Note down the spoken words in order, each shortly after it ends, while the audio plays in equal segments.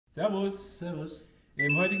Servus! Servus!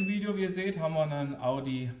 Im heutigen Video, wie ihr seht, haben wir einen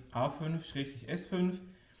Audi A5 S5.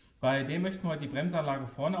 Bei dem möchten wir heute die Bremsanlage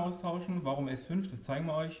vorne austauschen. Warum S5? Das zeigen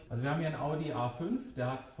wir euch. Also wir haben hier einen Audi A5,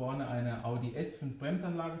 der hat vorne eine Audi S5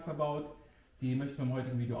 Bremsanlage verbaut. Die möchten wir im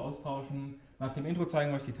heutigen Video austauschen. Nach dem Intro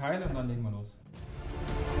zeigen wir euch die Teile und dann legen wir los.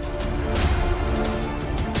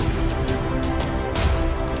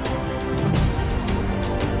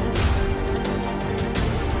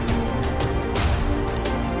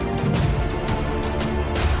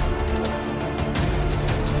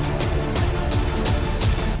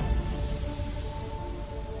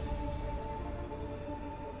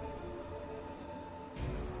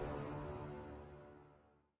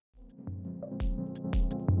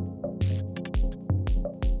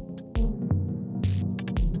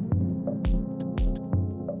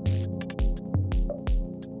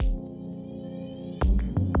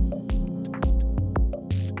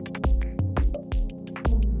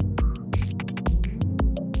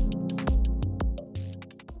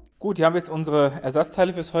 Gut, hier haben wir jetzt unsere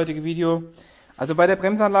Ersatzteile fürs heutige Video. Also bei der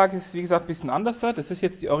Bremsanlage ist es wie gesagt ein bisschen anders da. Das ist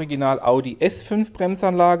jetzt die Original Audi S5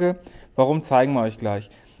 Bremsanlage. Warum, zeigen wir euch gleich.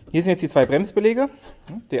 Hier sind jetzt die zwei Bremsbeläge.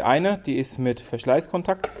 Die eine, die ist mit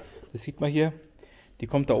Verschleißkontakt. Das sieht man hier. Die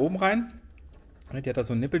kommt da oben rein. Die hat da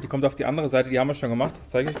so einen Nippel. Die kommt auf die andere Seite. Die haben wir schon gemacht.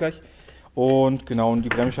 Das zeige ich gleich. Und genau, und die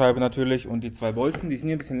Bremsscheibe natürlich und die zwei Bolzen. Die sind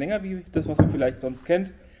hier ein bisschen länger wie das, was man vielleicht sonst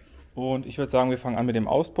kennt. Und ich würde sagen, wir fangen an mit dem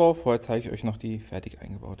Ausbau. Vorher zeige ich euch noch die fertig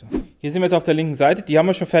eingebaute. Hier sind wir jetzt auf der linken Seite. Die haben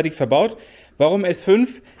wir schon fertig verbaut. Warum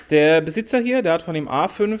S5? Der Besitzer hier, der hat von dem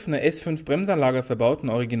A5 eine S5 Bremsanlage verbaut,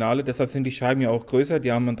 eine Originale. Deshalb sind die Scheiben ja auch größer.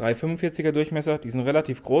 Die haben einen 345er Durchmesser. Die sind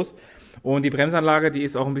relativ groß. Und die Bremsanlage, die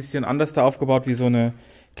ist auch ein bisschen anders da aufgebaut wie so eine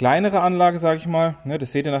kleinere Anlage, sage ich mal.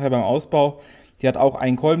 Das seht ihr nachher beim Ausbau. Die hat auch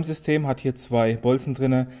ein Kolbensystem, hat hier zwei Bolzen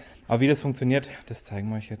drin. Aber wie das funktioniert, das zeigen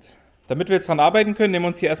wir euch jetzt. Damit wir jetzt dran arbeiten können, nehmen wir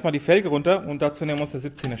uns hier erstmal die Felge runter und dazu nehmen wir uns eine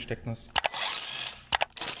 17er Stecknuss.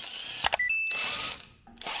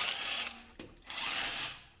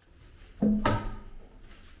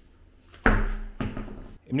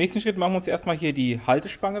 Im nächsten Schritt machen wir uns erstmal hier die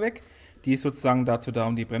Haltespange weg. Die ist sozusagen dazu da,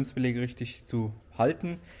 um die Bremsbeläge richtig zu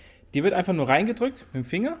halten. Die wird einfach nur reingedrückt mit dem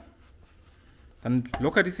Finger. Dann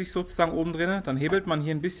lockert die sich sozusagen oben drin. Dann hebelt man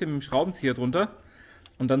hier ein bisschen mit dem Schraubenzieher drunter.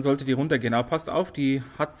 Und dann sollte die runtergehen. Aber passt auf, die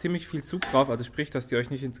hat ziemlich viel Zug drauf, also sprich, dass die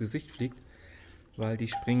euch nicht ins Gesicht fliegt, weil die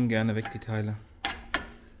springen gerne weg, die Teile.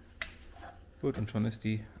 Gut, und schon ist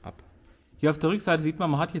die ab. Hier auf der Rückseite sieht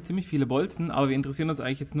man hat hier ziemlich viele Bolzen, aber wir interessieren uns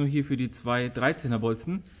eigentlich jetzt nur hier für die zwei 13er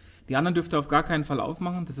Bolzen. Die anderen dürft ihr auf gar keinen Fall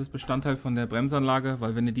aufmachen, das ist Bestandteil von der Bremsanlage,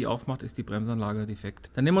 weil wenn ihr die aufmacht, ist die Bremsanlage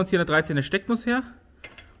defekt. Dann nehmen wir uns hier eine 13er Stecknuss her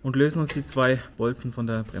und lösen uns die zwei Bolzen von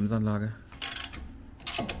der Bremsanlage.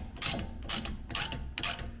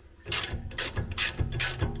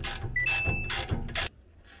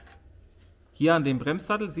 Hier an dem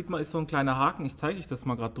Bremssattel sieht man, ist so ein kleiner Haken, ich zeige euch das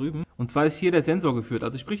mal gerade drüben. Und zwar ist hier der Sensor geführt,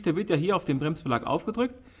 also sprich, der wird ja hier auf dem Bremsbelag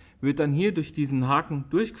aufgedrückt, wird dann hier durch diesen Haken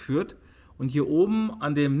durchgeführt und hier oben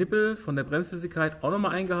an dem Nippel von der Bremsflüssigkeit auch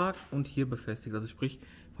nochmal eingehakt und hier befestigt. Also sprich,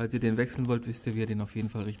 falls ihr den wechseln wollt, wisst ihr, wie ihr den auf jeden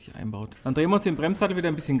Fall richtig einbaut. Dann drehen wir uns den Bremssattel wieder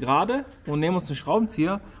ein bisschen gerade und nehmen uns einen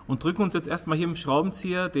Schraubenzieher und drücken uns jetzt erstmal hier mit dem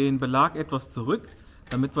Schraubenzieher den Belag etwas zurück,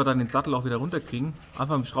 damit wir dann den Sattel auch wieder runterkriegen.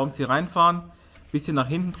 Einfach mit dem Schraubenzieher reinfahren. Bisschen nach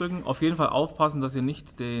hinten drücken, auf jeden Fall aufpassen, dass ihr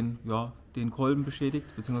nicht den Kolben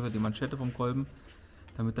beschädigt, beziehungsweise die Manschette vom Kolben,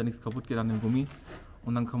 damit da nichts kaputt geht an dem Gummi.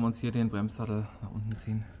 Und dann können wir uns hier den Bremssattel nach unten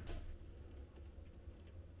ziehen.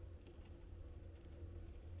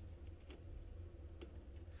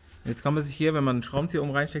 Jetzt kann man sich hier, wenn man einen Schraubenzieher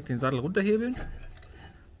oben reinsteckt, den Sattel runterhebeln.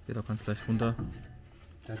 Geht auch ganz leicht runter.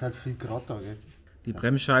 Der hat halt viel Grad da, gell? Die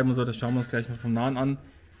Bremsscheiben und so, das schauen wir uns gleich noch vom Nahen an.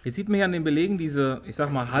 Jetzt sieht man hier an den Belegen diese, ich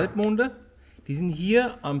sag mal, Halbmonde. Die sind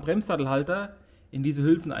hier am Bremssattelhalter in diese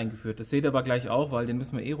Hülsen eingeführt. Das seht ihr aber gleich auch, weil den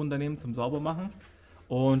müssen wir runternehmen zum Saubermachen.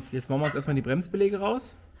 Und jetzt machen wir uns erstmal die Bremsbeläge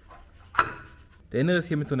raus. Der innere ist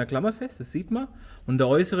hier mit so einer Klammer fest, das sieht man. Und der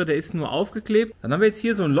äußere, der ist nur aufgeklebt. Dann haben wir jetzt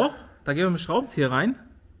hier so ein Loch, da gehen wir mit dem Schraubenzieher rein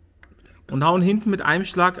und hauen hinten mit einem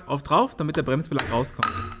Schlag auf drauf, damit der Bremsbelag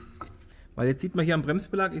rauskommt. Weil jetzt sieht man hier am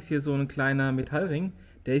Bremsbelag ist hier so ein kleiner Metallring,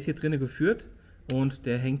 der ist hier drinnen geführt. Und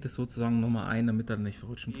der hängt es sozusagen nochmal ein, damit er nicht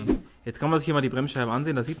verrutschen kann. Jetzt kann man sich hier mal die Bremsscheibe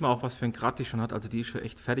ansehen. Da sieht man auch, was für ein Grad die schon hat. Also die ist schon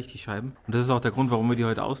echt fertig, die Scheiben. Und das ist auch der Grund, warum wir die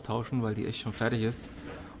heute austauschen, weil die echt schon fertig ist.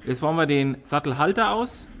 Jetzt bauen wir den Sattelhalter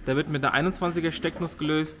aus. Der wird mit der 21er Stecknuss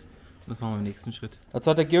gelöst. Und das machen wir im nächsten Schritt. Dazu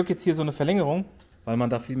hat der Georg jetzt hier so eine Verlängerung, weil man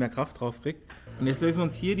da viel mehr Kraft drauf kriegt. Und jetzt lösen wir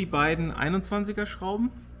uns hier die beiden 21er Schrauben,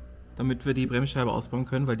 damit wir die Bremsscheibe ausbauen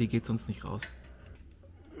können, weil die geht sonst nicht raus.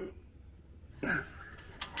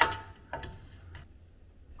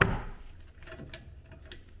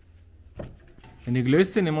 Wenn die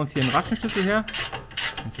gelöst sind, nehmen wir uns hier einen Ratschenschlüssel her.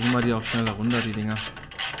 Dann kriegen wir die auch schneller runter, die Dinger.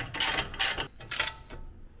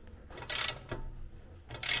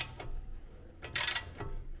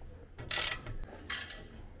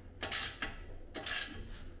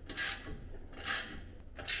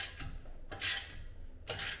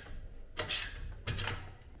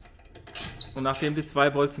 Und nachdem die zwei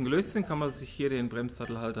Bolzen gelöst sind, kann man sich hier den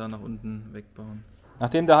Bremssattelhalter nach unten wegbauen.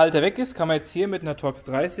 Nachdem der Halter weg ist, kann man jetzt hier mit einer Torx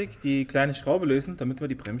 30 die kleine Schraube lösen, damit man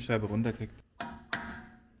die Bremsscheibe runterkriegt.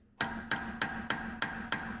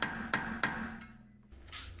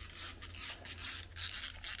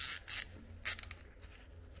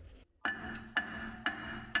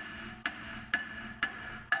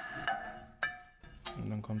 Und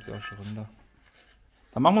dann kommt sie auch schon runter.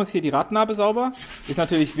 Dann machen wir uns hier die Radnabe sauber. Ist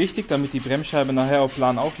natürlich wichtig, damit die Bremsscheibe nachher auf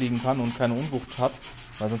plan aufliegen kann und keine Unwucht hat,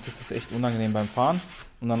 weil sonst ist es echt unangenehm beim Fahren.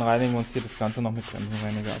 Und dann reinigen wir uns hier das Ganze noch mit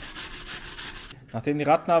Bremsenreiniger ab. Nachdem die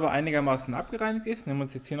Radnabe einigermaßen abgereinigt ist, nehmen wir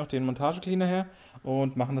uns jetzt hier noch den Montagecleaner her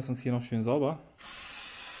und machen das uns hier noch schön sauber.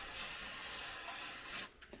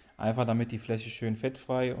 Einfach damit die Fläche schön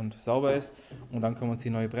fettfrei und sauber ist. Und dann können wir uns die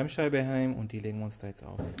neue Bremsscheibe hernehmen und die legen wir uns da jetzt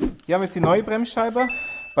auf. Hier haben wir jetzt die neue Bremsscheibe.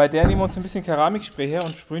 Bei der nehmen wir uns ein bisschen Keramikspray her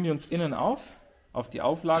und sprühen die uns innen auf die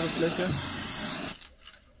Auflagefläche.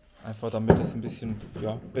 Einfach damit es ein bisschen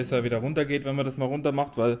besser wieder runter geht, wenn man das mal runter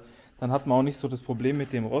macht, weil dann hat man auch nicht so das Problem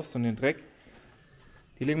mit dem Rost und dem Dreck.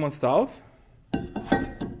 Die legen wir uns da auf. Dann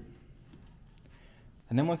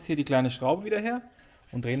nehmen wir uns hier die kleine Schraube wieder her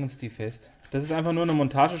und drehen uns die fest. Das ist einfach nur eine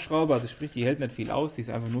Montageschraube, also sprich, die hält nicht viel aus, die ist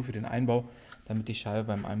einfach nur für den Einbau, damit die Scheibe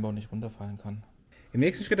beim Einbau nicht runterfallen kann. Im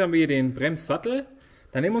nächsten Schritt haben wir hier den Bremssattel.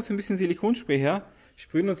 Dann nehmen wir uns ein bisschen Silikonspray her,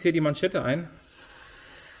 sprühen uns hier die Manschette ein,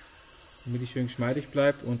 damit die schön geschmeidig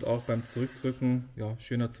bleibt und auch beim Zurückdrücken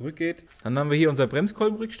schöner zurückgeht. Dann haben wir hier unser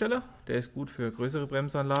Bremskolbenrücksteller, der ist gut für größere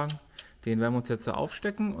Bremsanlagen. Den werden wir uns jetzt da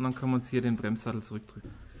aufstecken und dann können wir uns hier den Bremssattel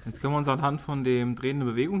zurückdrücken. Jetzt können wir uns anhand von dem drehenden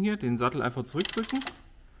Bewegung hier den Sattel einfach zurückdrücken.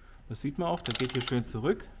 Das sieht man auch, der geht hier schön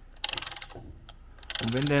zurück.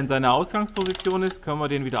 Und wenn der in seiner Ausgangsposition ist, können wir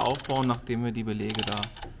den wieder aufbauen, nachdem wir die Belege da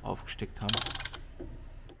aufgesteckt haben.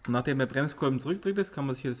 Und nachdem der Bremskolben zurückgedrückt ist, kann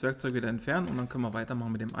man sich hier das Werkzeug wieder entfernen und dann können wir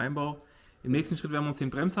weitermachen mit dem Einbau. Im nächsten Schritt werden wir uns den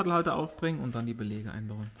Bremssattelhalter aufbringen und dann die Belege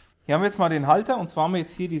einbauen. Hier haben wir jetzt mal den Halter und zwar haben wir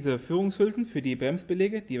jetzt hier diese Führungshülsen für die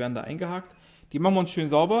Bremsbelege, die werden da eingehakt. Die machen wir uns schön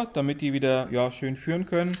sauber, damit die wieder schön führen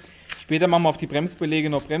können. Später machen wir auf die Bremsbelege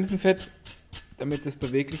noch Bremsenfett, damit das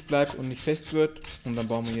beweglich bleibt und nicht fest wird. Und dann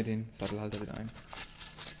bauen wir hier den Sattelhalter wieder ein.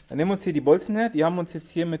 Dann nehmen wir uns hier die Bolzen her, die haben wir uns jetzt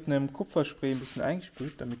hier mit einem Kupferspray ein bisschen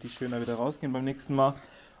eingesprüht, damit die schöner wieder rausgehen beim nächsten Mal.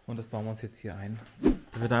 Und das bauen wir uns jetzt hier ein.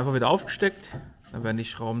 Da wird einfach wieder aufgesteckt, dann werden die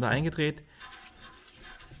Schrauben da eingedreht.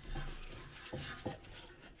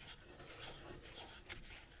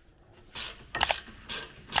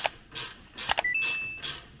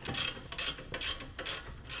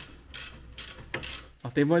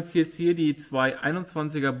 Nachdem wir jetzt hier die zwei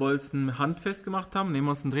 21er Bolzen handfest gemacht haben, nehmen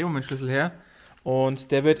wir uns einen Drehmomentschlüssel her.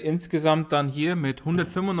 Und der wird insgesamt dann hier mit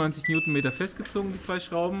 195 Newtonmeter festgezogen, die zwei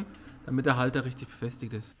Schrauben, damit der Halter richtig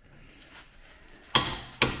befestigt ist.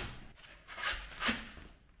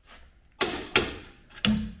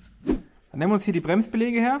 Dann nehmen wir uns hier die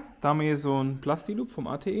Bremsbelege her. Da haben wir hier so einen Plastikloop vom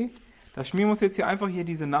ATE. Da schmieren wir uns jetzt hier einfach hier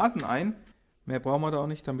diese Nasen ein. Mehr brauchen wir da auch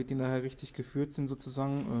nicht, damit die nachher richtig geführt sind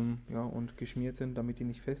sozusagen und geschmiert sind, damit die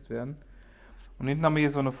nicht fest werden. Und hinten haben wir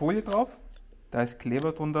hier so eine Folie drauf. Da ist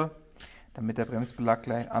Kleber drunter, damit der Bremsbelag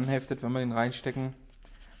gleich anheftet, wenn wir den reinstecken,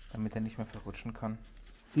 damit er nicht mehr verrutschen kann.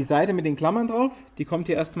 Die Seite mit den Klammern drauf, die kommt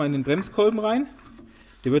hier erstmal in den Bremskolben rein.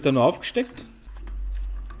 Der wird dann nur aufgesteckt.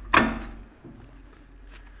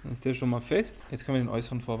 Dann ist der schon mal fest. Jetzt können wir den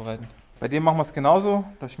äußeren vorbereiten. Bei dem machen wir es genauso.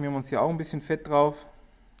 Da schmieren wir uns hier auch ein bisschen Fett drauf.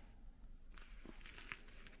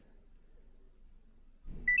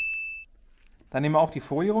 Dann nehmen wir auch die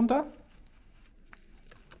Folie runter.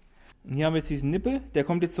 Und hier haben wir jetzt diesen Nippel, der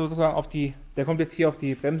kommt jetzt sozusagen hier auf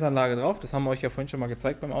die Bremsanlage drauf. Das haben wir euch ja vorhin schon mal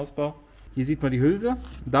gezeigt beim Ausbau. Hier sieht man die Hülse.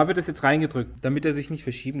 Und da wird es jetzt reingedrückt, damit er sich nicht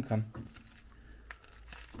verschieben kann.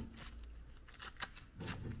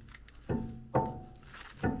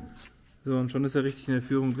 So, und schon ist er richtig in der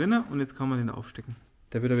Führung drin und jetzt kann man den aufstecken.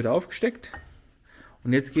 Der wird wieder aufgesteckt.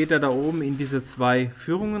 Und jetzt geht er da oben in diese zwei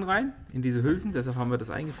Führungen rein, in diese Hülsen. Deshalb haben wir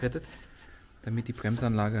das eingefettet, damit die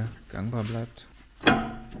Bremsanlage gangbar bleibt.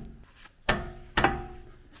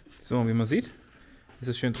 So, wie man sieht, ist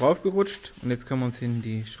es schön drauf gerutscht und jetzt können wir uns hin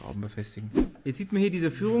die Schrauben befestigen. Jetzt sieht man hier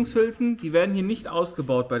diese Führungshülsen, die werden hier nicht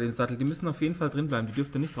ausgebaut bei dem Sattel. Die müssen auf jeden Fall drin bleiben, die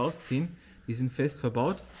dürft ihr nicht rausziehen. Die sind fest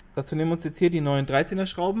verbaut. Dazu nehmen wir uns jetzt hier die neuen 13er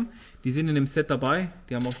Schrauben. Die sind in dem Set dabei,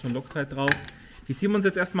 die haben auch schon Loctite drauf. Die ziehen wir uns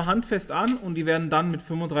jetzt erstmal handfest an und die werden dann mit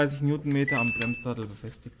 35 Newtonmeter am Bremssattel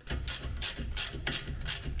befestigt.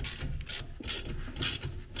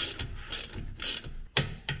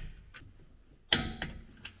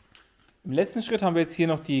 Im letzten Schritt haben wir jetzt hier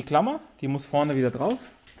noch die Klammer, die muss vorne wieder drauf.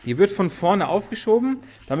 Die wird von vorne aufgeschoben,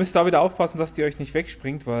 da müsst ihr auch wieder aufpassen, dass die euch nicht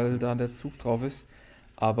wegspringt, weil da der Zug drauf ist.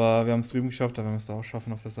 Aber wir haben es drüben geschafft, da werden wir es da auch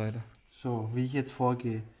schaffen auf der Seite. So, wie ich jetzt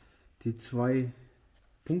vorgehe. Die 2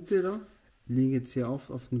 Punkte da liegen jetzt hier auf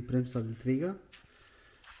dem Bremssattelträger.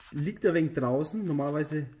 Liegt ein wenig draußen,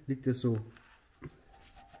 normalerweise liegt er so.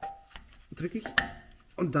 Drücke ich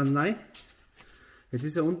und dann nein. Jetzt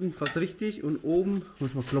ist er unten fast richtig und oben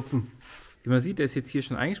muss man klopfen. Wie man sieht, der ist jetzt hier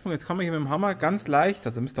schon eingesprungen. Jetzt kann man hier mit dem Hammer ganz leicht,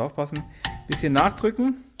 also müsst ihr aufpassen, ein bisschen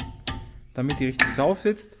nachdrücken, damit die richtig sauber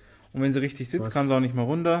sitzt. Und wenn sie richtig sitzt, kann sie auch nicht mehr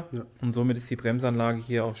runter. Ja. Und somit ist die Bremsanlage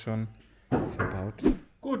hier auch schon verbaut.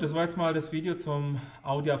 Gut, das war jetzt mal das Video zum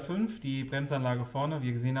Audi A5, die Bremsanlage vorne. Wie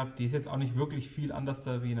ihr gesehen habt, die ist jetzt auch nicht wirklich viel anders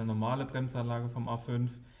da wie eine normale Bremsanlage vom A5.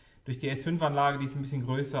 Durch die S5-Anlage, die ist ein bisschen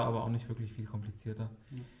größer, aber auch nicht wirklich viel komplizierter.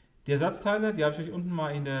 Ja. Die Ersatzteile, die habe ich euch unten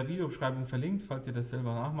mal in der Videobeschreibung verlinkt, falls ihr das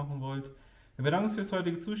selber nachmachen wollt. Wir bedanken uns fürs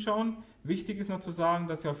heutige Zuschauen. Wichtig ist noch zu sagen,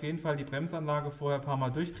 dass ihr auf jeden Fall die Bremsanlage vorher ein paar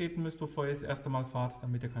Mal durchtreten müsst, bevor ihr das erste Mal fahrt,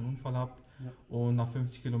 damit ihr keinen Unfall habt. Ja. Und nach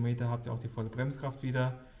 50 Kilometern habt ihr auch die volle Bremskraft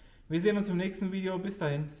wieder. Wir sehen uns im nächsten Video. Bis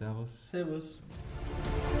dahin. Servus. Servus.